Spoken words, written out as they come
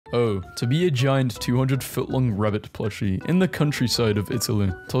Oh, to be a giant 200-foot-long rabbit plushie in the countryside of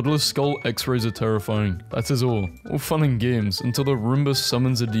Italy. Toddler skull x-rays are terrifying. That is all. All fun and games until the Roomba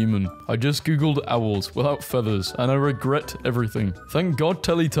summons a demon. I just googled owls without feathers and I regret everything. Thank God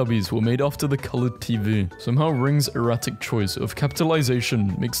Teletubbies were made after the colored TV. Somehow Ring's erratic choice of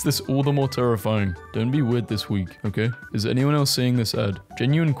capitalization makes this all the more terrifying. Don't be weird this week, okay? Is anyone else seeing this ad?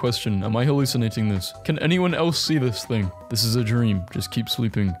 Genuine question, am I hallucinating this? Can anyone else see this thing? This is a dream, just keep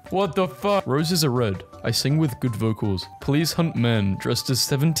sleeping. What the fuck? Roses are red. I sing with good vocals. Please hunt man dressed as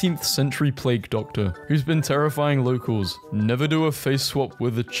 17th century plague doctor who's been terrifying locals. Never do a face swap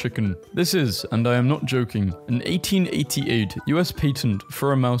with a chicken. This is, and I am not joking, an 1888 US patent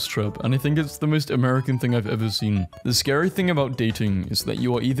for a mousetrap, and I think it's the most American thing I've ever seen. The scary thing about dating is that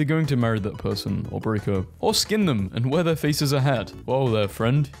you are either going to marry that person or break up, or skin them and wear their face as a hat. Whoa there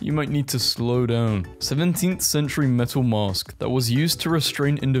friend, you might need to slow down. 17th century metal mask that was used to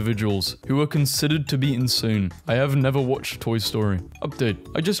restrain individuals who were considered to be insane. I have never watched Toy Story. Update.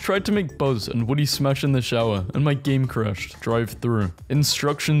 I just tried to make Buzz and Woody smash in the shower and my game crashed. Drive through.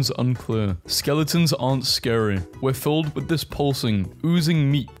 Instructions unclear. Skeletons aren't scary. We're filled with this pulsing, oozing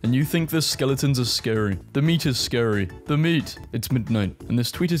meat and you think the skeletons are scary. The meat is scary. The meat. It's midnight and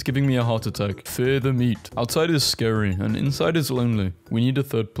this tweet is giving me a heart attack. Fear the meat. Outside is scary and inside is lonely. We need a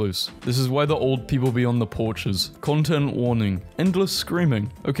third place. This is why the old people be on the porches. Content warning. Endless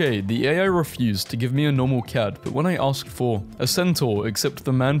screaming. Okay, the AI refused to give me a normal cat, but when I asked for a centaur, except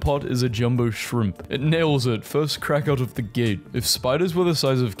the man part is a jumbo shrimp, it nails it first crack out of the gate. If spiders were the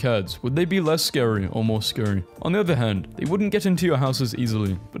size of cats, would they be less scary or more scary? On the other hand, they wouldn't get into your house as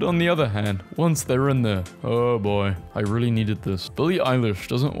easily. But on the other hand, once they're in there, oh boy, I really needed this. Billie Eilish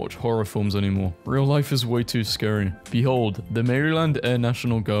doesn't watch horror films anymore. Real life is way too scary. Behold, the Maryland Air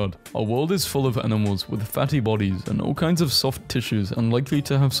National Guard. Our world is full of animals with fatty bodies and all kinds of soft tissues unlikely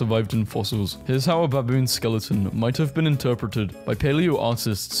to have survived in fossils. Here's how a baboon skeleton might have been interpreted by paleo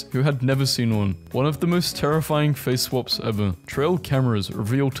artists who had never seen one. One of the most terrifying face swaps ever. Trail cameras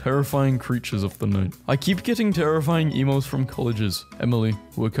reveal terrifying creatures of the night. I keep getting terrifying emails from colleges. Emily,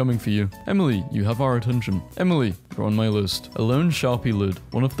 we're coming for you. Emily, you have our attention. Emily, you're on my list. A lone Sharpie lid,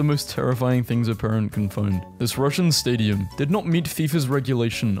 one of the most terrifying things a parent can find. This Russian stadium did not meet FIFA's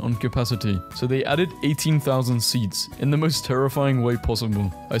regulation on capacity, so they added 18,000 seats in the most terrifying way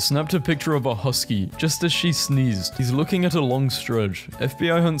possible. I snapped a picture of a husky just as she sneezed. He's looking at a long stretch.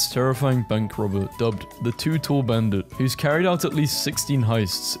 FBI hunts terrifying bank robber dubbed the Too Tall Bandit, who's carried out at least 16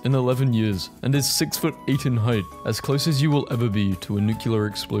 heists in 11 years and is 6'8" in height, as close as you will ever be to a nuclear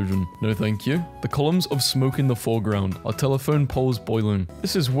explosion. No thank you. The columns of smoke in the foreground are telephone poles boiling.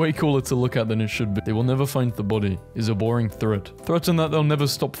 This is way cooler to look at than it should be. They will never find the body is a boring threat. Threaten that they'll never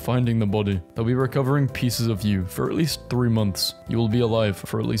stop finding the body. They'll be recovering pieces of you for at least 3 months. You will be alive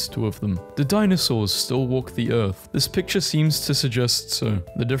for at least 2 of them. The dinosaurs still walk the earth. This picture seems to suggest so.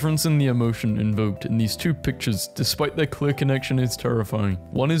 The difference in the emotion invoked in these 2 pictures, despite their clear connection, is terrifying.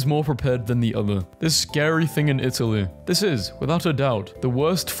 One is more prepared than the other. This scary thing in Italy. This is, without a doubt, the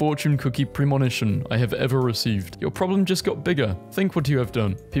worst fortune cookie premonition I have ever received. Your problem just got bigger. Think what you have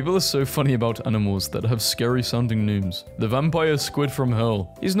done. People are so funny about animals that have scary sounding names. The vampire squid from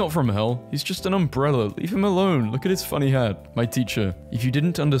hell. He's not from hell. He's just an umbrella. Leave him alone. Look at his funny hat. My teacher. If you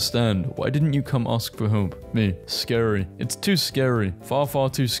didn't understand, why didn't you come ask for help? Me. Scary. It's too scary. Far, far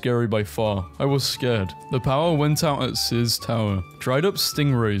too scary by far. I was scared. The power went out at Sears Tower. Dried up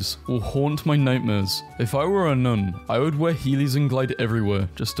stingrays will haunt my nightmares. If I were a nun, I would wear Heelys and glide everywhere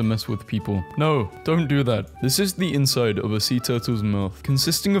just to mess with people. No, don't do that. This is the inside of a sea turtle's mouth,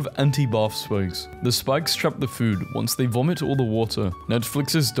 consisting of anti-bath spikes. The spikes trap the food once they vomit all the water.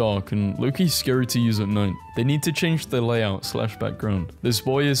 Netflix is dark and low-key scary to use at night. They need to change their layout/background. This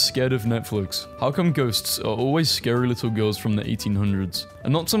boy is scared of Netflix. How come ghosts are always scary little girls from the 1800s?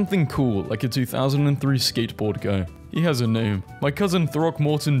 And not something cool like a 2003 skateboard guy. He has a name. My cousin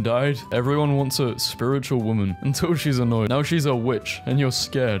Throckmorton died. Everyone wants a spiritual woman until she's annoyed. Now she's a witch and you're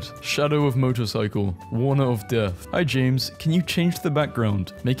scared. Shadow of motorcycle. Warner of death. Hi James, can you change the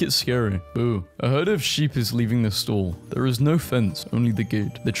background? Make it scary. Boo. A herd of sheep is leaving the stall. There is no fence, only the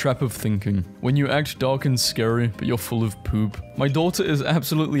gate. The trap of thinking. When you act dark and scary, but you're full of poop. My daughter is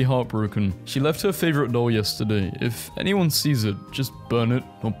absolutely heartbroken. She left her favorite doll yesterday. If anyone sees it, just burn it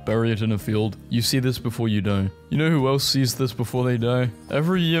or bury it in a field. You see this before you die. You know who else sees this before they die?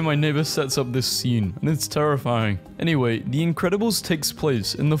 Every year my neighbor sets up this scene, and it's terrifying. Anyway, The Incredibles takes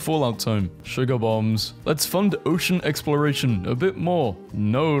place in the Fallout time. Sugar bombs. Let's fund ocean exploration a bit more.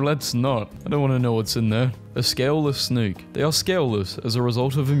 No, let's not. I don't want to know what's in there. A scaleless snake. They are scaleless as a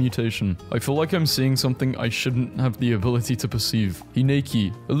result of a mutation. I feel like I'm seeing something I shouldn't have the ability to perceive.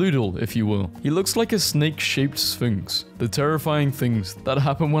 Hineki, a Loodle, if you will. He looks like a snake-shaped sphinx. The terrifying things that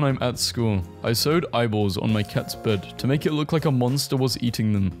happen when I'm at school. I sewed eyeballs on my cat's bed to make it look like a monster was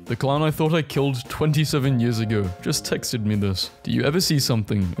eating them. The clown I thought I killed 27 years ago just texted me this. Do you ever see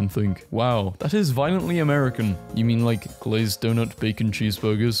something and think, wow, that is violently American? You mean like glazed donut bacon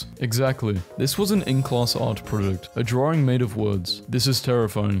cheeseburgers? Exactly. This was an in-class art project, a drawing made of words. This is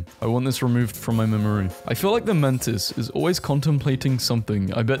terrifying. I want this removed from my memory. I feel like the mantis is always contemplating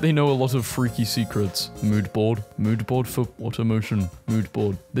something. I bet they know a lot of freaky secrets. Mood board for water motion. Mood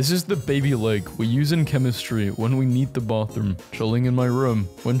board. This is the baby leg we use in chemistry when we need the bathroom. Chilling in my room.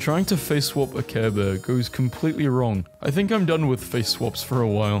 When trying to face swap a Care Bear goes completely wrong. I think I'm done with face swaps for a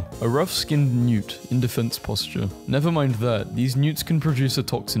while. A rough-skinned newt in defense posture. Never mind that, these newts can produce a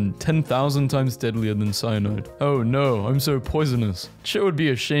toxin 10,000 times deadlier than cyanide. Oh no, I'm so poisonous. Shit would be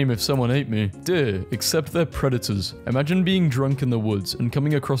a shame if someone ate me. Deer, except they're predators. Imagine being drunk in the woods and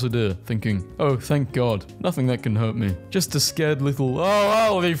coming across a deer, thinking, oh thank God, nothing that can hurt me. Just a scared little, oh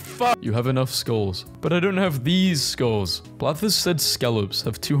holy fuck. You have enough skulls. But I don't have these skulls. Blathers said scallops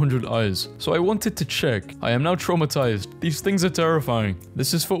have 200 eyes, so I wanted to check. I am now traumatized. These things are terrifying.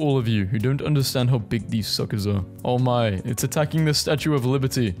 This is for all of you who don't understand how big these suckers are. Oh my, it's attacking the Statue of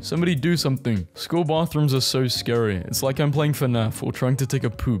Liberty. Somebody do something. School bathrooms are so scary. It's like I'm playing FNAF or trying to take a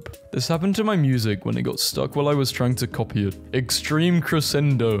poop. This happened to my music when it got stuck while I was trying to copy it. Extreme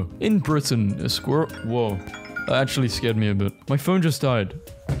crescendo. In Britain, a squirrel... Whoa. That actually scared me a bit. My phone just died.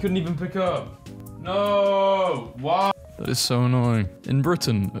 I couldn't even pick up. No! Why? That is so annoying. In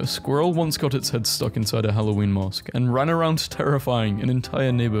Britain, a squirrel once got its head stuck inside a Halloween mask and ran around terrifying an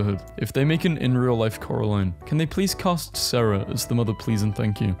entire neighborhood. If they make an in real life Coraline, can they please cast Sarah as the mother please and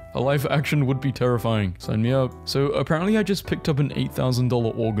thank you? A live action would be terrifying. Sign me up. So apparently I just picked up an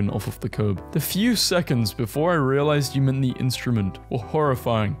 $8,000 organ off of the curb. The few seconds before I realized you meant the instrument were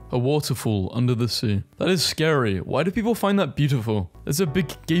horrifying. A waterfall under the sea. That is scary. Why do people find that beautiful? There's a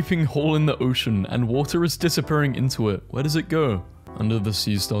big gaping hole in the ocean and water is disappearing into it. Where does it go? Under the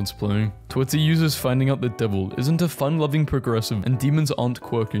Sea starts playing. Twitter users finding out the devil isn't a fun-loving progressive and demons aren't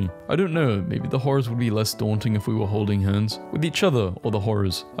quirky. I don't know, maybe the horrors would be less daunting if we were holding hands. With each other, or the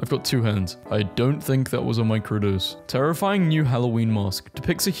horrors. I've got two hands. I don't think that was a microdose. Terrifying new Halloween mask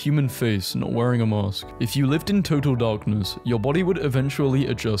depicts a human face not wearing a mask. If you lived in total darkness, your body would eventually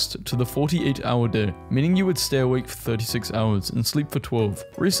adjust to the 48-hour day, meaning you would stay awake for 36 hours and sleep for 12.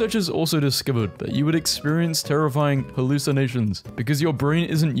 Researchers also discovered that you would experience terrifying hallucinations because your brain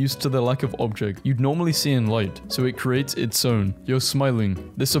isn't used to the lack of object you'd normally see in light, so it creates its own. You're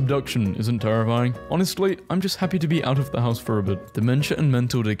smiling. This abduction isn't terrifying. Honestly, I'm just happy to be out of the house for a bit. Dementia and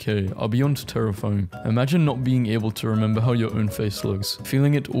mental decay are beyond terrifying. Imagine not being able to remember how your own face looks,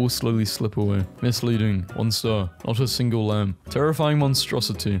 feeling it all slowly slip away. Misleading. 1 star. Not a single lamb. Terrifying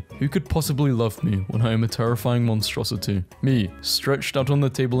monstrosity. Who could possibly love me when I am a terrifying monstrosity? Me, stretched out on the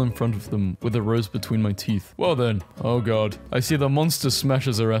table in front of them, with a rose between my teeth. Well then. Oh god. I see the monster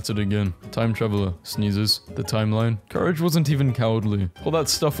smashers are at it again. Time traveler. Sneezes. The timeline. Courage wasn't even cowardly. All that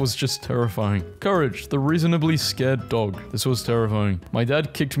stuff was just terrifying. Courage, the reasonably scared dog. This was terrifying. My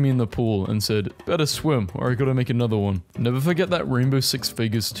dad kicked me in the pool and said, better swim or I gotta make another one. Never forget that Rainbow Six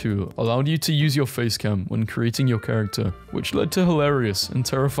Vegas 2 allowed you to use your face cam when creating your character, which led to hilarious and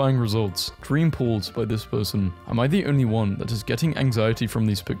terrifying results. Dream pools by this person. Am I the only one that is getting anxiety from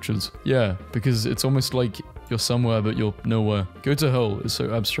these pictures? Yeah, because it's almost like you're somewhere but you're nowhere. Go to hell is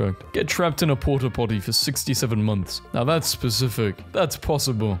so abstract. Get trapped in a porta potty for 67 months. Now that's specific. That's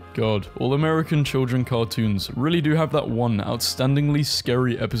possible. God, all American children cartoons really do have that one outstandingly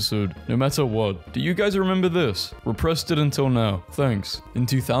scary episode, no matter what. Do you guys remember this? Repressed it until now. Thanks. In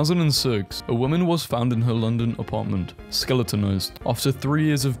 2006, a woman was found in her London apartment, skeletonized, after 3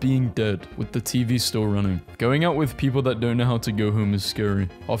 years of being dead, with the TV still running. Going out with people that don't know how to go home is scary.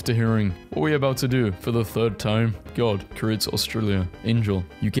 After hearing, what are we about to do for the 3rd time? God creates Australia. Angel,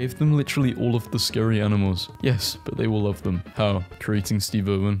 you gave them literally all of the scary animals. Yes, but they will love them. How? Creating Steve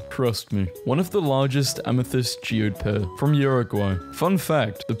Irwin. Trust me. One of the largest amethyst geode pair from Uruguay. Fun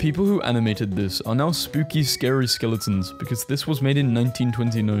fact, the people who animated this are now spooky, scary skeletons because this was made in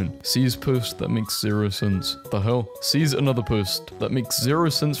 1929. Sees post that makes 0 sense. The hell? Sees another post that makes 0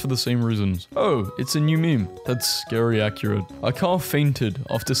 sense for the same reasons. Oh, it's a new meme. That's scary accurate. A car fainted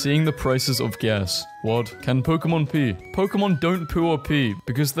after seeing the prices of gas. What? Can Pokemon pee? Pokemon don't poo or pee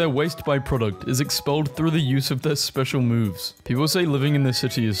because their waste byproduct is expelled through the use of their special moves. People say living in the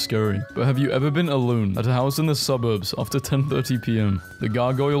city is scary, but have you ever been alone at a house in the suburbs after 10:30 p.m? The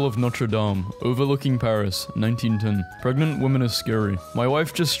Gargoyle of Notre Dame, overlooking Paris, 1910. Pregnant women are scary. My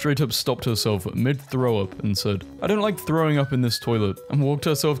wife just straight up stopped herself mid-throw up and said, "I don't like throwing up in this toilet," and walked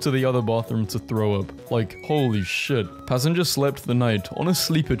herself to the other bathroom to throw up. Like, holy shit. Passenger slept the night on a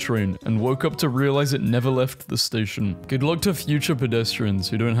sleeper train and woke up to realize it never left the station. Good luck to future pedestrians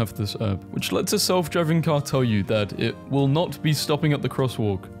who don't have this app, which lets a self-driving car tell you that it will not be stopping at the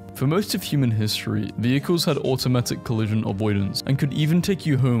crosswalk. For most of human history, vehicles had automatic collision avoidance and could even take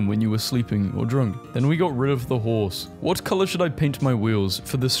you home when you were sleeping or drunk. Then we got rid of the horse. What color should I paint my wheels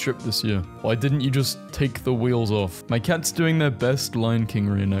for this strip this year? Why didn't you just take the wheels off? My cat's doing their best Lion King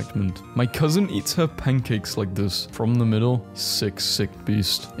reenactment. My cousin eats her pancakes like this, from the middle. Sick, sick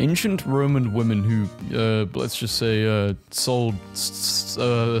beast. Ancient Roman women who, let's just say, sold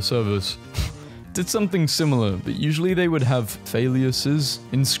a service. Did something similar, but usually they would have "Phaliuses"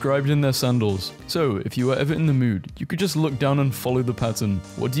 inscribed in their sandals. So, if you were ever in the mood, you could just look down and follow the pattern.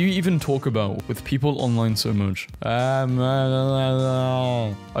 What do you even talk about with people online so much? I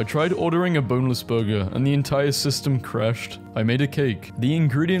tried ordering a boneless burger and the entire system crashed. I made a cake. The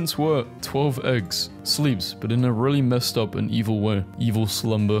ingredients were 12 eggs. Sleeps, but in a really messed up and evil way. Evil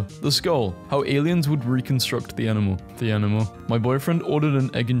slumber. The skull. How aliens would reconstruct the animal. The animal. My boyfriend ordered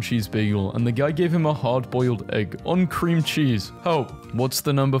an egg and cheese bagel and the guy gave him a hard-boiled egg on cream cheese. Help. What's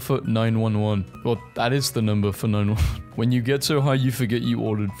the number for 911? Well, that is the number for 911. When you get so high you forget you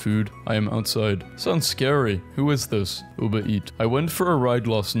ordered food. I am outside. Sounds scary. Who is this? Uber Eat. I went for a ride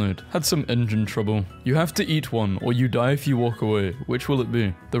last night. Had some engine trouble. You have to eat one or you die if you walk away. Which will it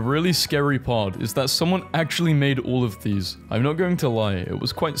be? The really scary part is that someone actually made all of these. I'm not going to lie, it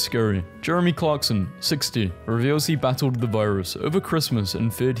was quite scary. Jeremy Clarkson, 60, reveals he battled the virus over Christmas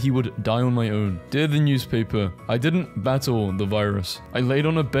and feared he would die on my own. Dear the newspaper, I didn't battle the virus. I laid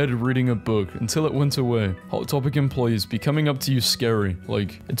on a bed reading a book until it went away. Hot Topic employees be coming up to you scary.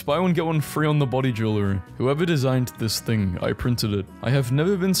 Like, it's buy one get one free on the body jewelry. Whoever designed this thing, I printed it. I have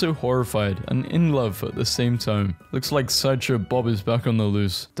never been so horrified and in love at the same time. Looks like Sideshow Bob is back on the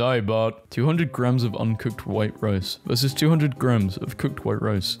loose. Die, Bart. 200 grams of uncooked white rice versus 200 grams of cooked white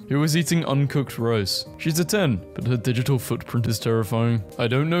rice. Who was eating uncooked rice? She's a 10, but her digital footprint is terrifying. I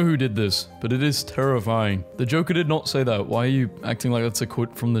don't know who did this, but it is terrifying. The Joker did not say that. Why are you acting like that's a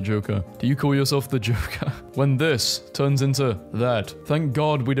quote from the Joker? Do you call yourself the Joker? When this turns into that. Thank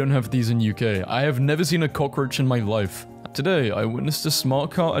God we don't have these in UK. I have never seen a cockroach in my life. Today, I witnessed a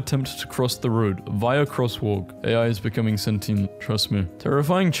smart car attempt to cross the road via crosswalk. AI is becoming sentient, trust me.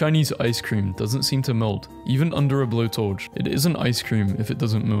 Terrifying Chinese ice cream doesn't seem to melt, even under a blowtorch. It isn't ice cream if it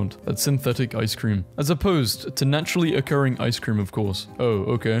doesn't melt. That's synthetic ice cream. As opposed to naturally occurring ice cream, of course. Oh,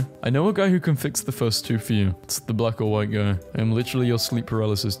 okay. I know a guy who can fix the first two for you. It's the black or white guy. I am literally your sleep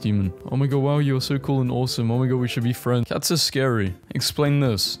paralysis demon. Oh my god, wow, you are so cool and awesome. Oh my god, we should be friends. Cats are scary. Explain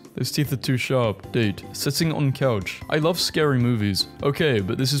this. Those teeth are too sharp. Date. Sitting on couch. I love scary movies. Okay,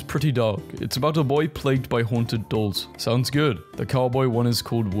 but this is pretty dark. It's about a boy plagued by haunted dolls. Sounds good. The cowboy one is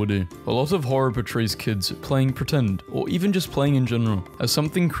called Woody. A lot of horror portrays kids playing pretend, or even just playing in general, as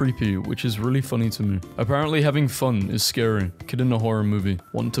something creepy, which is really funny to me. Apparently having fun is scary. Kid in a horror movie.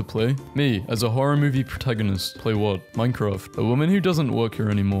 Want to play? Me, as a horror movie protagonist. Play what? Minecraft. A woman who doesn't work here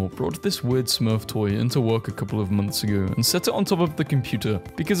anymore brought this weird Smurf toy into work a couple of months ago and set it on top of the computer,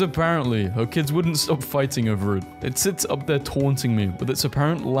 because apparently her kids wouldn't stop fighting over it. It sits up there taunting me with its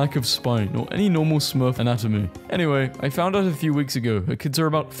apparent lack of spine or any normal Smurf anatomy. Anyway, I found out a few weeks ago her kids are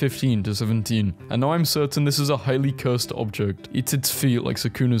about 15 to 17, and now I'm certain this is a highly cursed object. Eats its feet like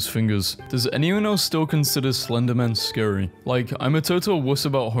Sukuna's fingers. Does anyone else still consider Slenderman scary? Like, I'm a total wuss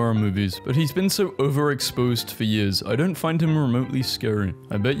about horror movies, but he's been so overexposed for years, I don't find him remotely scary.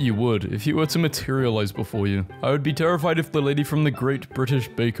 I bet you would, if he were to materialize before you. I would be terrified if the lady from the Great British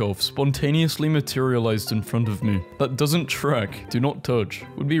Bake Off spontaneously materialized in front of me. That doesn't track. Do not touch.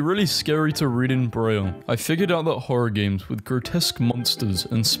 Would be really scary to read in Braille. I figured out that horror games with grotesque monsters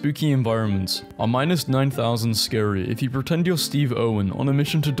and spooky environments are minus 9,000 scary if you pretend you're Steve Owen on a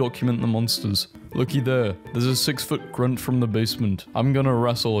mission to document the monsters. Looky there, there's a 6-foot grunt from the basement. I'm gonna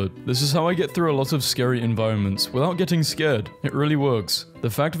wrestle it. This is how I get through a lot of scary environments without getting scared. It really works. The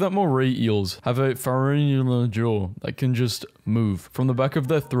fact that moray eels have a pharyngeal jaw that can just move from the back of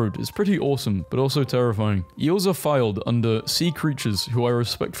their throat is pretty awesome, but also terrifying. Eels are filed under sea creatures who I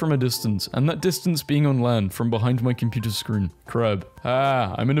respect from a distance, and that distance being on land from behind my computer screen. Crab.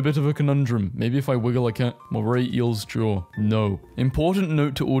 Ah, I'm in a bit of a conundrum. Maybe if I wiggle a cat, Moray Eel's jaw. No. Important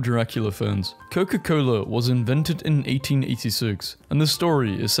note to all Dracula fans. Coca-Cola was invented in 1886, and the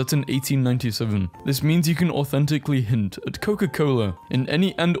story is set in 1897. This means you can authentically hint at Coca-Cola in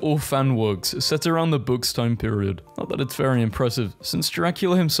any and/or fan works set around the book's time period. Not that it's very impressive, since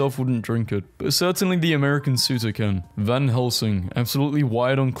Dracula himself wouldn't drink it, but certainly the American suitor can. Van Helsing, absolutely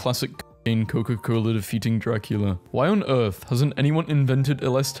wired on classic Coca-Cola defeating Dracula. Why on earth hasn't anyone invented a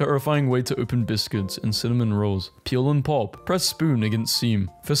less terrifying way to open biscuits and cinnamon rolls? Peel and pop. Press spoon against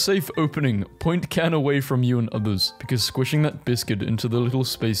seam. For safe opening, point can away from you and others, because squishing that biscuit into the little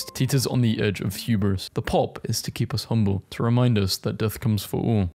space teeters on the edge of hubris. The pop is to keep us humble, to remind us that death comes for all.